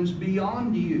regions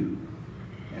beyond you,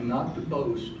 and not to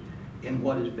boast in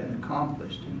what has been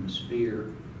accomplished in the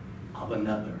sphere of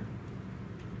another.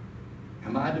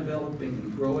 Am I developing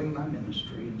and growing my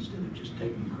ministry instead of just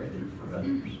taking credit for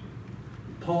others?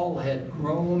 Paul had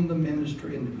grown the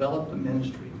ministry and developed the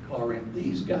ministry in Corinth.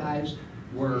 These guys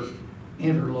were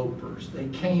interlopers. They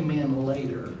came in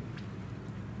later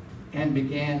and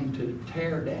began to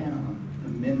tear down the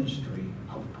ministry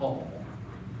of Paul.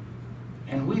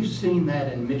 And we've seen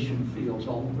that in mission fields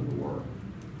all over the world.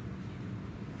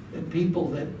 That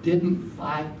people that didn't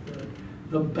fight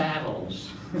the battles,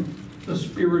 the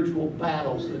spiritual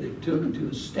battles that it took to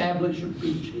establish a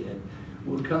beachhead,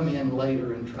 will come in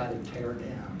later and try to tear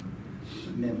down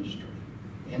the ministry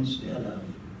instead of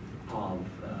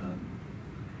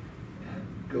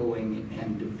going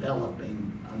and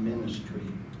developing a ministry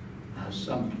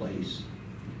someplace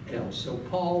else. So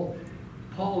Paul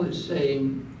is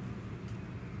saying,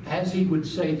 as he would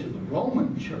say to the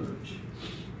Roman church,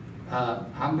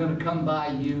 I'm going to come by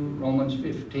you, Romans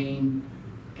 15,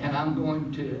 and I'm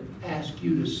going to ask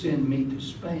you to send me to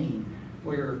Spain,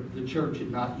 where the church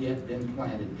had not yet been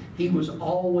planted. He was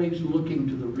always looking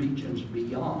to the regions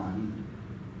beyond,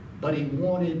 but he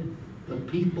wanted the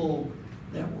people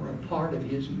that were a part of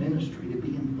his ministry to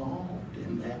be involved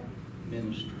in that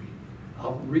ministry,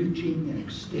 of reaching and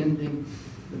extending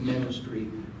the ministry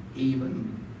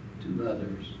even to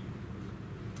others.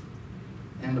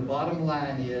 And the bottom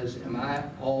line is, am I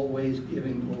always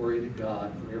giving glory to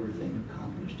God for everything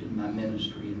accomplished in my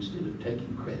ministry instead of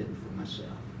taking credit for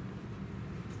myself?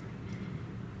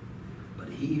 But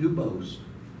he who boasts,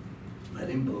 let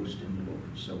him boast in the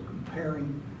Lord. So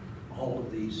comparing all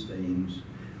of these things,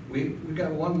 we've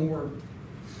got one more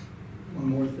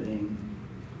thing.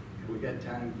 Have we got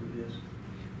time for this?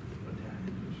 What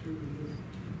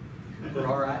time? We're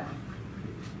all right?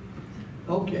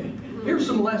 Okay. Here's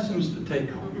some lessons to take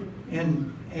home,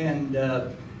 and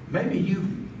maybe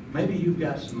you've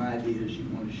got some ideas you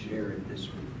want to share at this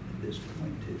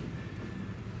point too.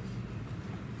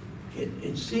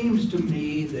 It seems to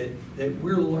me that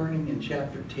we're learning in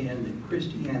chapter 10 that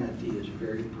Christianity is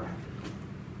very practical.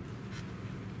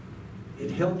 It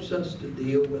helps us to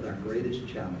deal with our greatest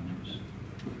challenges.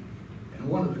 And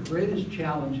one of the greatest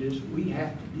challenges we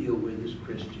have to deal with as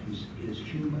Christians is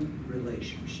human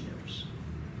relationships.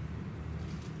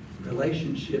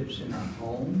 Relationships in our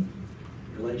home,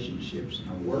 relationships in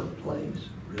our workplace,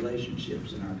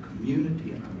 relationships in our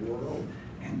community, in our world,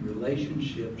 and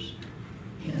relationships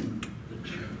in the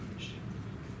church.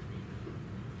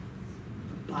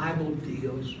 The Bible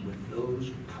deals with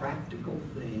those practical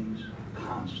things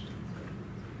constantly.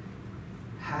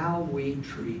 How we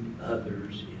treat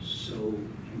others is so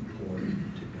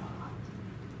important to God.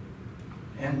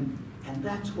 And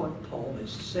that's what Paul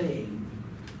is saying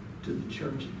to the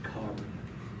church at Corinth.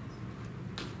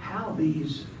 How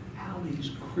these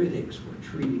critics were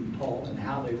treating Paul and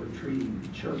how they were treating the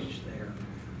church there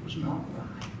was not right.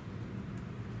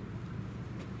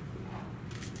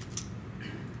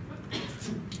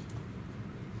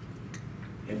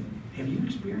 Have you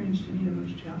experienced any of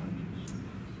those challenges?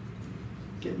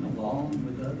 Getting along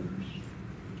with others,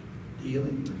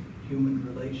 dealing with human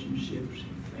relationships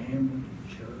in family,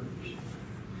 church.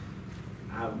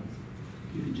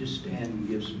 You could just stand and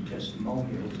give some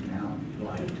testimonials now if you'd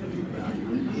like to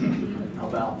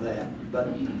about that.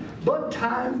 But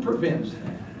time prevents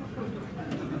that.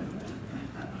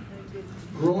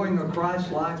 Growing a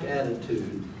Christ-like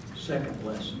attitude, second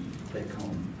lesson to take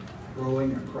home.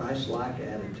 Growing a Christ-like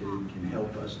attitude can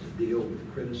help us to deal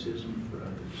with criticism for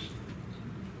others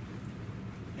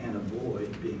and avoid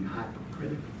being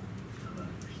hypercritical of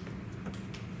others.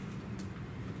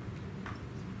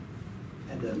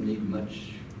 That doesn't need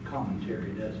much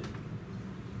commentary, does it?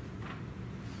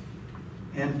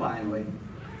 And finally,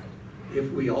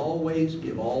 if we always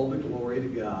give all the glory to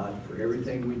God for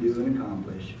everything we do and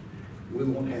accomplish, we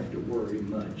won't have to worry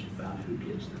much about who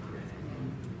gets the credit.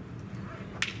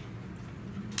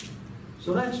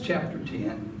 So that's chapter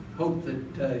 10. Hope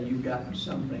that you've gotten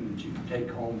something that you can take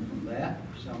home from that,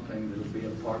 something that will be a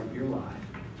part of your life.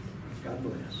 God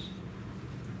bless.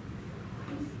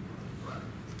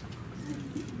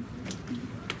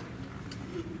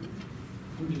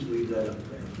 We'll just leave that up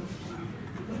there for a while.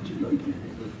 Let you look at it.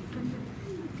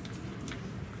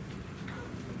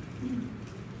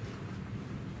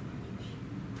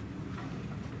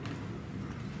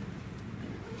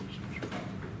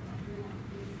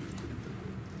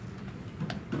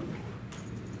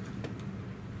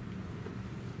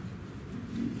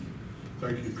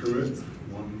 Thank you, Truett.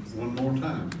 One more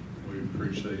time. We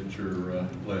appreciate your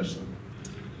lesson.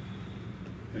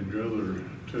 And your other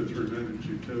 2 or 3 minutes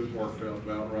you took worked out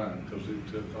about right, because it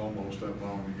took almost that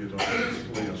long to get on this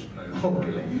list passed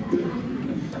around.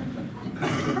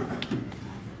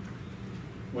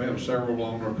 We have several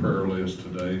on our prayer list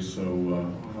today, so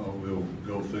we'll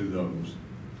go through those.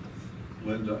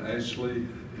 Linda Ashley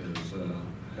is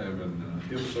having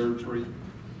hip surgery.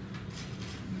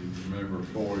 You remember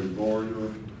Floyd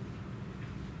Warrior.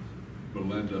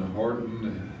 Belinda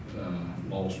Horton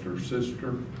lost her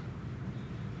sister.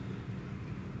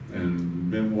 And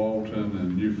Ben Walton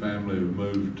and new family have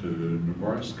moved to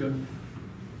Nebraska.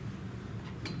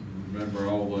 Remember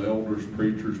all the elders,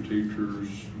 preachers, teachers,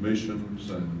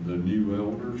 missions, and the new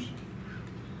elders.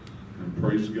 And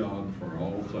praise God for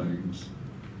all things.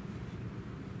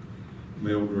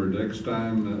 Mildred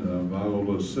Eckstein,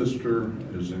 Viola's sister,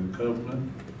 is in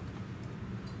covenant.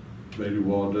 Betty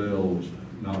Waddell's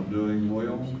not doing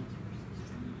well.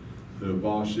 The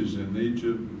Bosch is in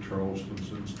Egypt,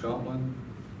 Charleston's in Scotland.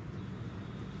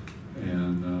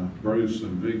 And Bruce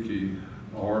and Vicky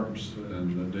Arps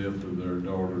and the death of their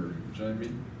daughter,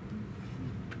 Jamie.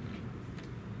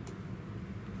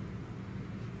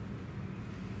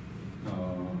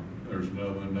 There's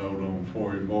another note on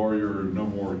Floyd Warrior, no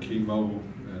more chemo,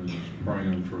 and is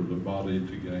praying for the body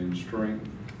to gain strength.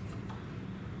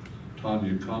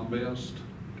 Tanya Combest,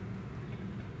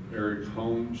 Eric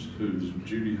Holmes, who's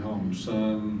Judy Holmes'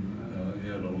 son, he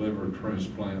had a liver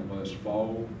transplant last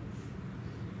fall.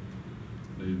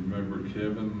 You remember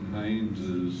Kevin Haynes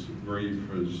is grief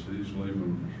as he's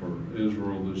leaving for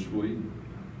Israel this week.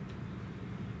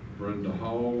 Brenda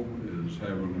Hall is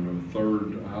having a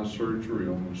 3rd eye surgery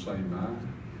on the same eye.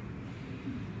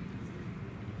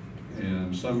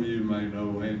 And some of you may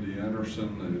know Andy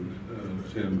Anderson that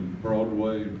attended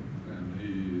Broadway, and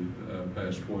he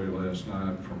passed away last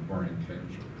night from brain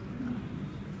cancer.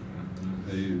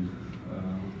 He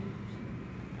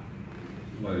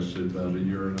lasted about 1.5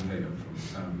 years from the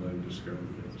time they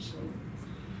discovered it. So,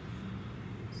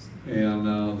 and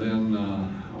then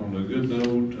on a good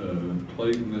note,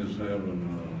 Clayton is having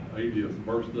an 80th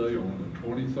birthday on the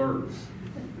 23rd. So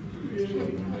we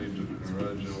need to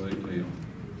congratulate him.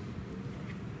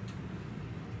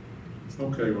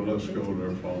 Okay, well, let's go to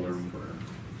our Father in prayer.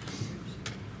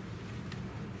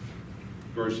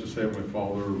 Gracious Heavenly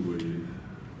Father, we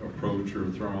approach your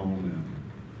throne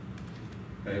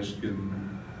and asking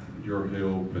your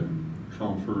help and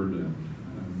comfort and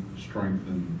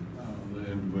strengthen the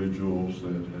individuals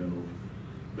that have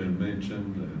been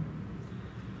mentioned. And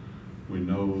we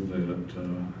know that a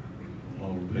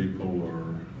lot of people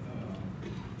are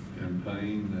in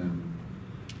pain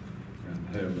and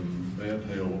having bad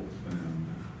health, and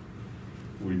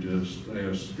we just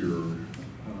ask your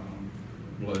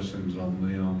blessings on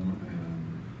them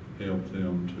and help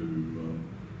them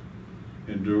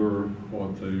to endure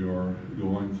what they are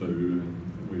going through.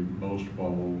 And we most of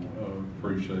all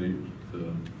appreciate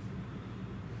the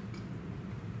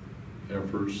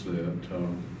efforts that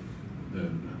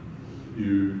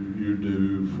you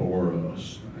do for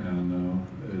us, and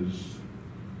as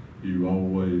you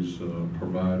always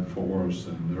provide for us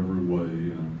in every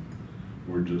way, and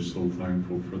we're just so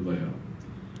thankful for that.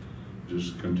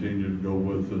 Just continue to go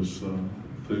with us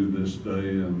through this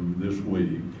day and this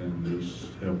week, and just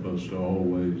help us to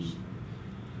always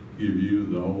give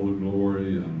you all the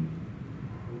glory and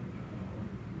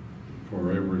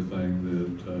for everything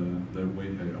that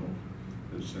we have.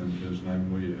 It's in His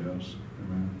name we ask.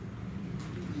 Amen.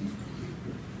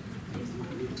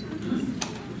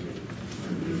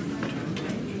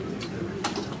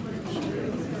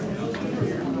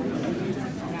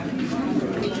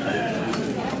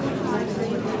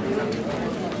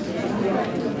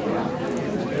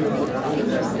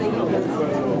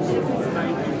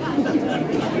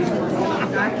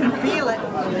 I can feel it.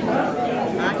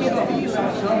 I can feel it.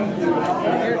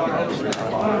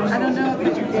 I don't know if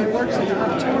it works in the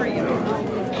auditorium.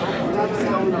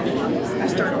 I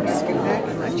started to scoot back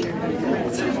in my chair.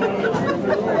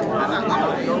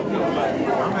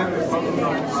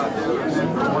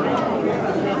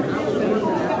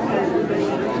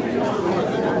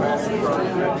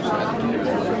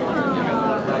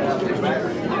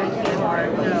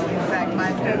 No, in fact,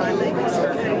 my leg is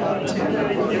hurting too.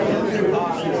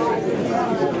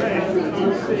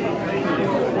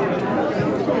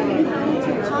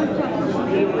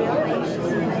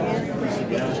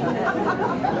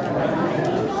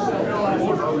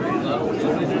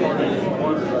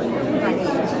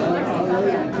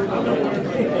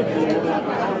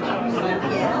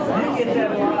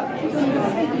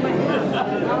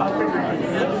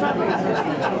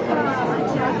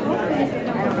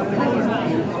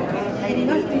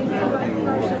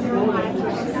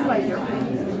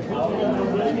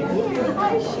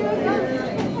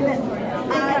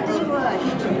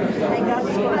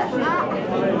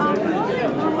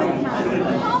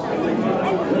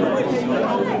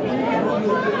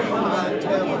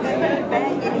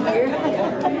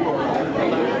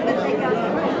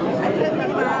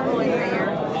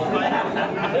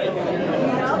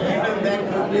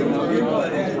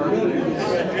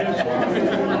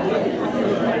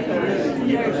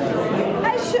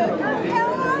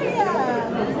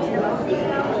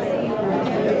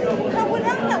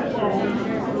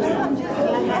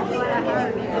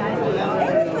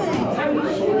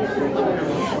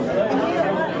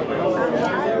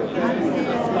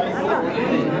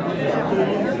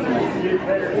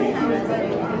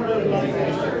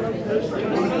 he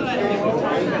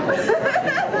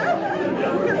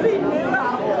knew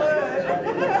I would.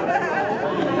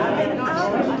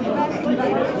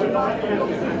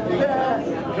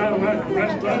 Kind of like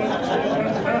rest